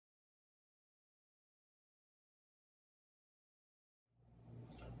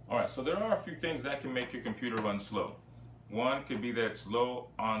All right, so there are a few things that can make your computer run slow. One could be that it's low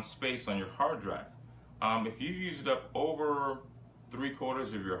on space on your hard drive. If you used up over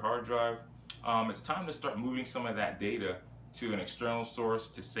 3/4 of your hard drive, it's time to start moving some of that data to an external source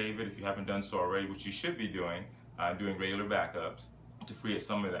to save it if you haven't done so already, which you should be doing, doing regular backups to free up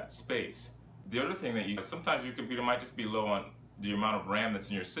some of that space. The other thing that sometimes your computer might just be low on the amount of RAM that's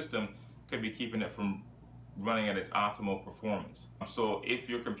in your system, could be keeping it from running at its optimal performance. So if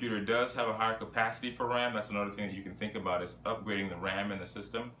your computer does have a higher capacity for RAM, that's another thing that you can think about, is upgrading the RAM in the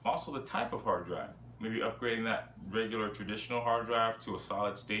system. Also the type of hard drive. Maybe upgrading that regular traditional hard drive to a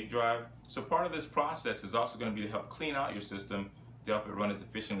solid state drive. So part of this process is also going to be to help clean out your system to help it run as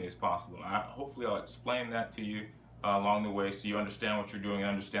efficiently as possible. Hopefully I'll explain that to you along the way so you understand what you're doing and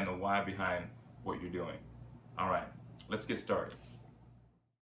understand the why behind what you're doing. All right, let's get started.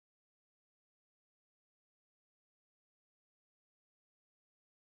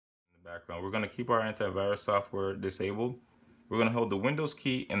 Background. We're going to keep our antivirus software disabled. We're going to hold the Windows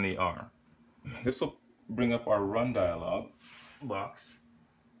key and the R. This will bring up our run dialog box.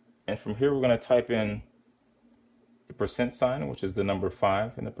 And from here we're going to type in the %, which is the number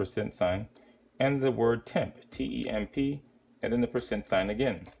 5 and the %, and the word temp, T-E-M-P, and then the %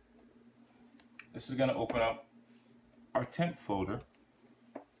 again. This is going to open up our temp folder.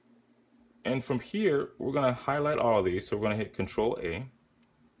 And from here we're going to highlight all of these. So we're going to hit Control-A.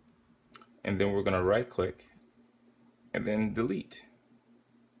 And then we're going to right click and then delete.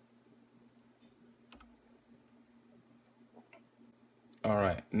 All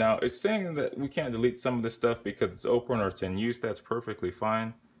right, now it's saying that we can't delete some of this stuff because it's open or it's in use. That's perfectly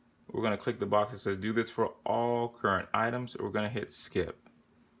fine. We're going to click the box that says do this for all current items. We're going to hit skip.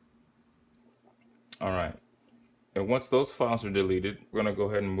 All right, and once those files are deleted, we're going to go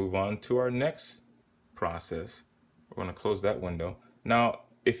ahead and move on to our next process. We're going to close that window. Now,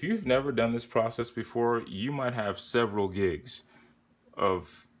 if you've never done this process before, you might have several gigs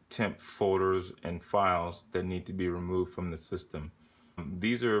of temp folders and files that need to be removed from the system.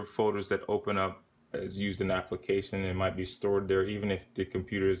 These are folders that open up as used in application and might be stored there even if the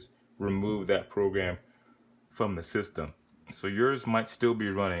computers remove that program from the system. So yours might still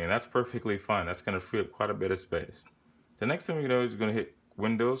be running, and that's perfectly fine. That's going to free up quite a bit of space. The next thing we're going to do is we're going to hit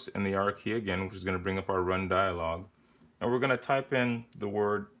Windows and the R key again, which is going to bring up our run dialog. And we're going to type in the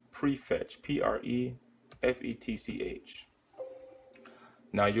word prefetch, P-R-E-F-E-T-C-H.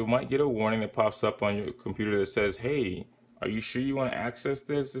 Now you might get a warning that pops up on your computer that says, hey, are you sure you want to access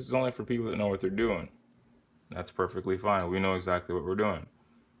this? This is only for people that know what they're doing. That's perfectly fine. We know exactly what we're doing.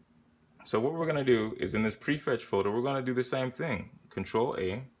 So what we're going to do is in this prefetch folder, we're going to do the same thing.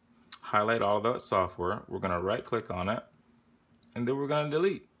 Control-A, highlight all that software. We're going to right click on it, and then we're going to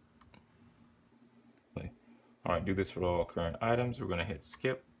delete. All right, do this for all current items. We're going to hit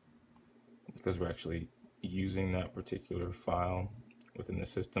skip because we're actually using that particular file within the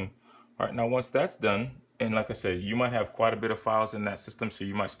system. All right, now once that's done, and like I said, you might have quite a bit of files in that system, so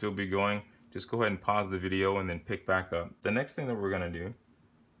you might still be going. Just go ahead and pause the video and then pick back up. The next thing that we're going to do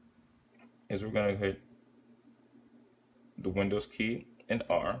is we're going to hit the Windows key and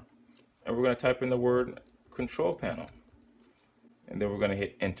R, and we're going to type in the word Control Panel, and then we're going to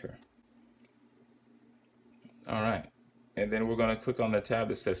hit Enter. All right, and then we're going to click on the tab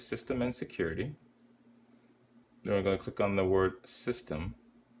that says System and Security. Then we're going to click on the word System.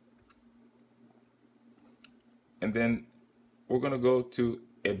 And then we're going to go to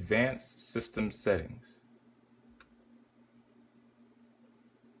Advanced System Settings.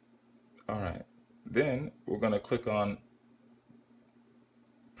 All right, then we're going to click on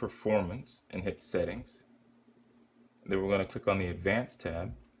Performance and hit Settings. Then we're going to click on the Advanced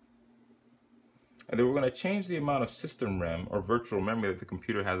tab. And then we're going to change the amount of system RAM or virtual memory that the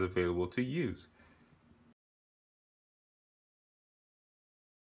computer has available to use.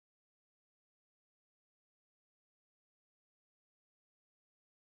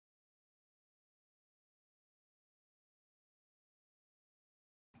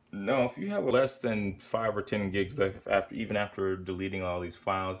 No, if you have less than 5 or 10 gigs left even after deleting all these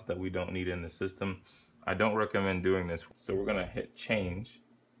files that we don't need in the system, I don't recommend doing this. So we're going to hit Change.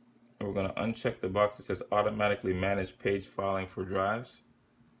 And we're going to uncheck the box that says automatically manage page filing for drives.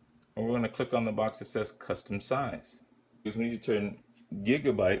 And we're going to click on the box that says custom size. Because we need to turn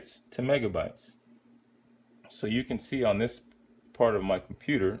gigabytes to megabytes. So you can see on this part of my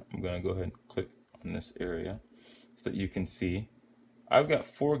computer, I'm going to go ahead and click on this area so that you can see I've got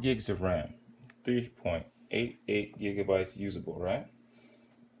 4 gigs of RAM, 3.88 gigabytes usable, right?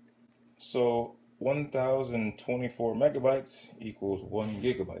 So 1024 megabytes equals 1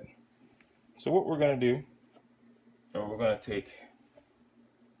 gigabyte. So what we're going to do, we're going to take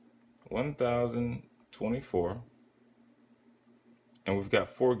 1024, and we've got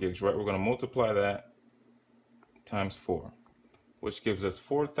 4 gigs, right? We're going to multiply that times 4, which gives us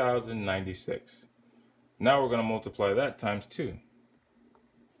 4096. Now we're going to multiply that times 2,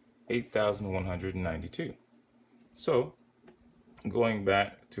 8192. So going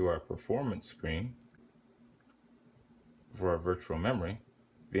back to our performance screen for our virtual memory,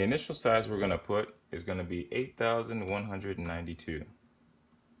 the initial size we're going to put is going to be 8192.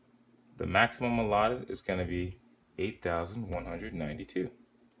 The maximum allotted is going to be 8192.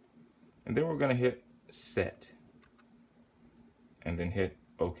 And then we're going to hit set and then hit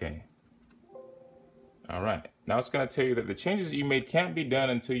OK. All right, now it's going to tell you that the changes that you made can't be done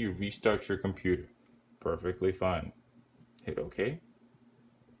until you restart your computer. Perfectly fine. Hit OK,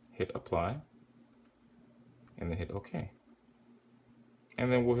 hit apply, and then hit OK.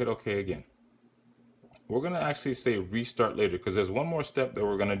 And then we'll hit OK again. We're going to actually say restart later because there's one more step that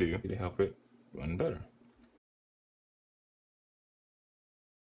we're going to do to help it run better.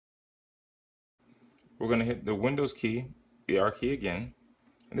 We're going to hit the Windows key, the R key again,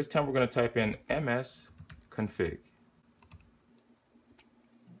 and this time we're going to type in msconfig.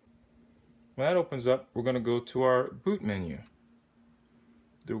 When that opens up, we're going to go to our boot menu.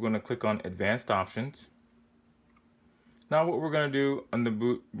 Then we're going to click on Advanced Options. Now what we're going to do on the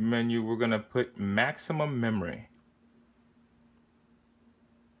boot menu, we're going to put maximum memory.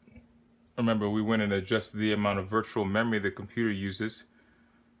 Remember, we went and adjusted the amount of virtual memory the computer uses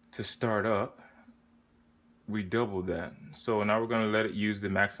to start up. We doubled that. So now we're going to let it use the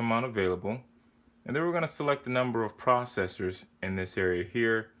maximum amount available. And then we're going to select the number of processors in this area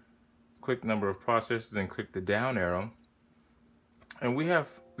here. Click number of processors and click the down arrow. And we have,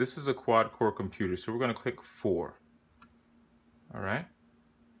 this is a quad core computer, so we're going to click 4. All right.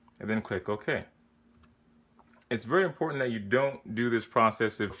 And then click OK. It's very important that you don't do this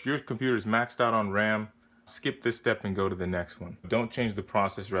process. If your computer is maxed out on RAM, skip this step and go to the next one. Don't change the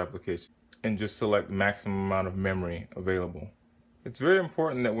processor application and just select the maximum amount of memory available. It's very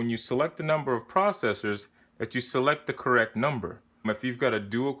important that when you select the number of processors, that you select the correct number. If you've got a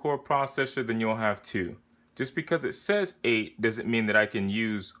dual core processor, then you'll have 2. Just because it says 8 doesn't mean that I can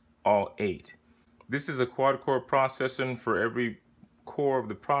use all 8. This is a quad core processor, and for every core of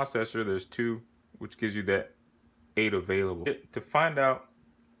the processor, there's 2, which gives you that 8 available. To find out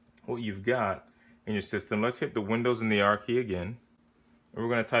what you've got in your system, let's hit the Windows and the R key again. And we're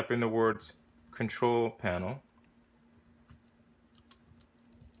going to type in the words Control Panel.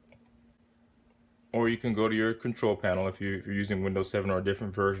 Or you can go to your control panel if you're using Windows 7 or a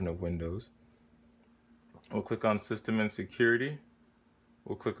different version of Windows. We'll click on System and Security.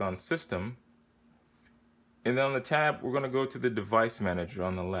 We'll click on System. And then on the tab, we're going to go to the Device Manager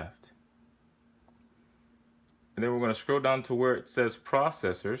on the left. And then we're going to scroll down to where it says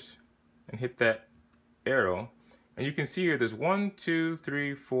Processors and hit that arrow. And you can see here there's 1, 2,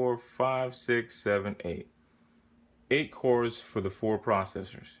 3, 4, 5, 6, 7, 8. 8 cores for the 4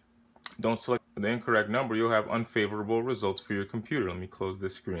 processors. Don't select the incorrect number, you'll have unfavorable results for your computer. Let me close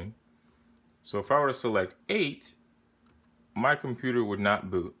this screen. So if I were to select 8, my computer would not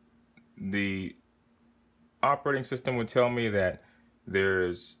boot. The operating system would tell me that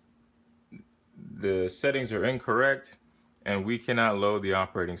the settings are incorrect and we cannot load the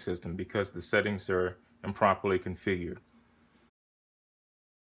operating system because the settings are improperly configured.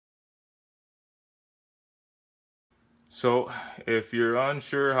 So if you're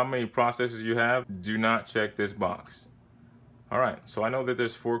unsure how many processors you have, do not check this box. All right, so I know that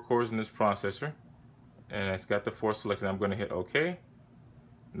there's 4 cores in this processor and it's got the 4 selected. I'm going to hit OK,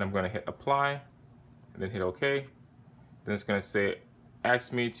 and I'm going to hit apply, and then hit OK. Then it's going to say,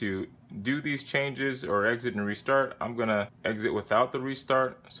 ask me to do these changes or exit and restart. I'm going to exit without the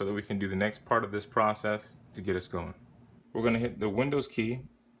restart so that we can do the next part of this process to get us going. We're going to hit the Windows key,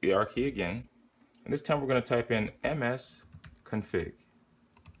 the R key again. And this time we're going to type in msconfig.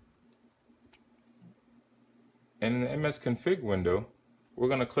 And in the msconfig window, we're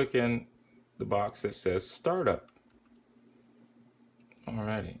going to click in the box that says Startup.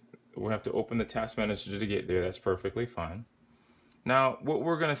 Alrighty, we'll have to open the task manager to get there. That's perfectly fine. Now, what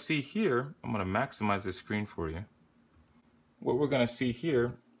we're going to see here, I'm going to maximize this screen for you. What we're going to see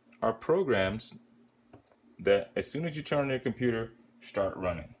here are programs that as soon as you turn on your computer, start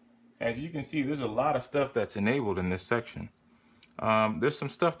running. As you can see, there's a lot of stuff that's enabled in this section. There's some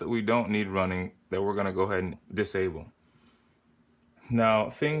stuff that we don't need running that we're going to go ahead and disable. Now,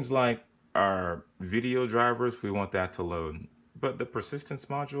 things like our video drivers, we want that to load. But the persistence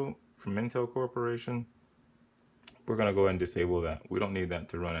module from Intel Corporation, we're going to go ahead and disable that. We don't need that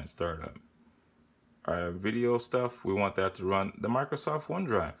to run at startup. Our video stuff, we want that to run the Microsoft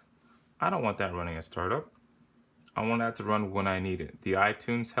OneDrive. I don't want that running at startup. I want that to run when I need it. The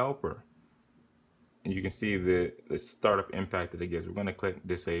iTunes helper. And you can see the startup impact that it gives. We're going to click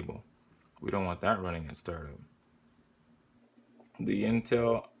disable. We don't want that running at startup. The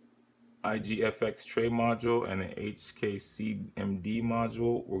Intel IGFX tray module and the HKCMD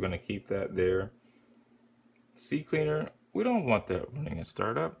module, we're going to keep that there. CCleaner, we don't want that running at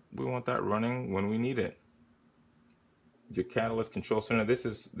startup. We want that running when we need it. Your Catalyst Control Center, this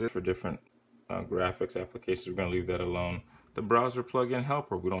is for different graphics applications. We're going to leave that alone. The browser plugin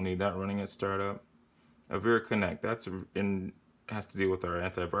helper, we don't need that running at startup. Avira Connect, has to deal with our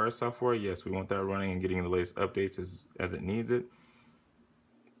antivirus software. Yes, we want that running and getting the latest updates as it needs it.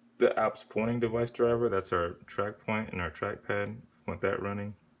 The apps pointing device driver, that's our track point and our trackpad. We want that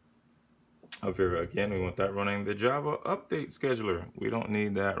running. Avira, again, we want that running. The Java update scheduler, we don't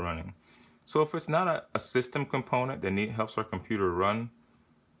need that running. So if it's not a system component that helps our computer run,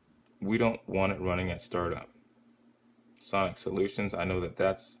 we don't want it running at startup. Sonic Solutions, I know that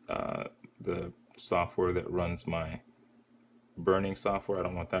that's the software that runs my burning software. I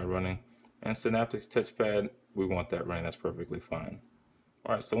don't want that running. And Synaptics Touchpad, we want that running. That's perfectly fine.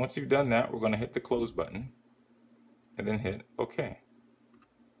 All right, so once you've done that, we're going to hit the close button and then hit OK.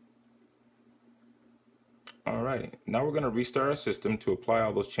 Alrighty, now we're going to restart our system to apply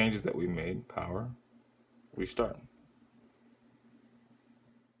all those changes that we made. Power, restart.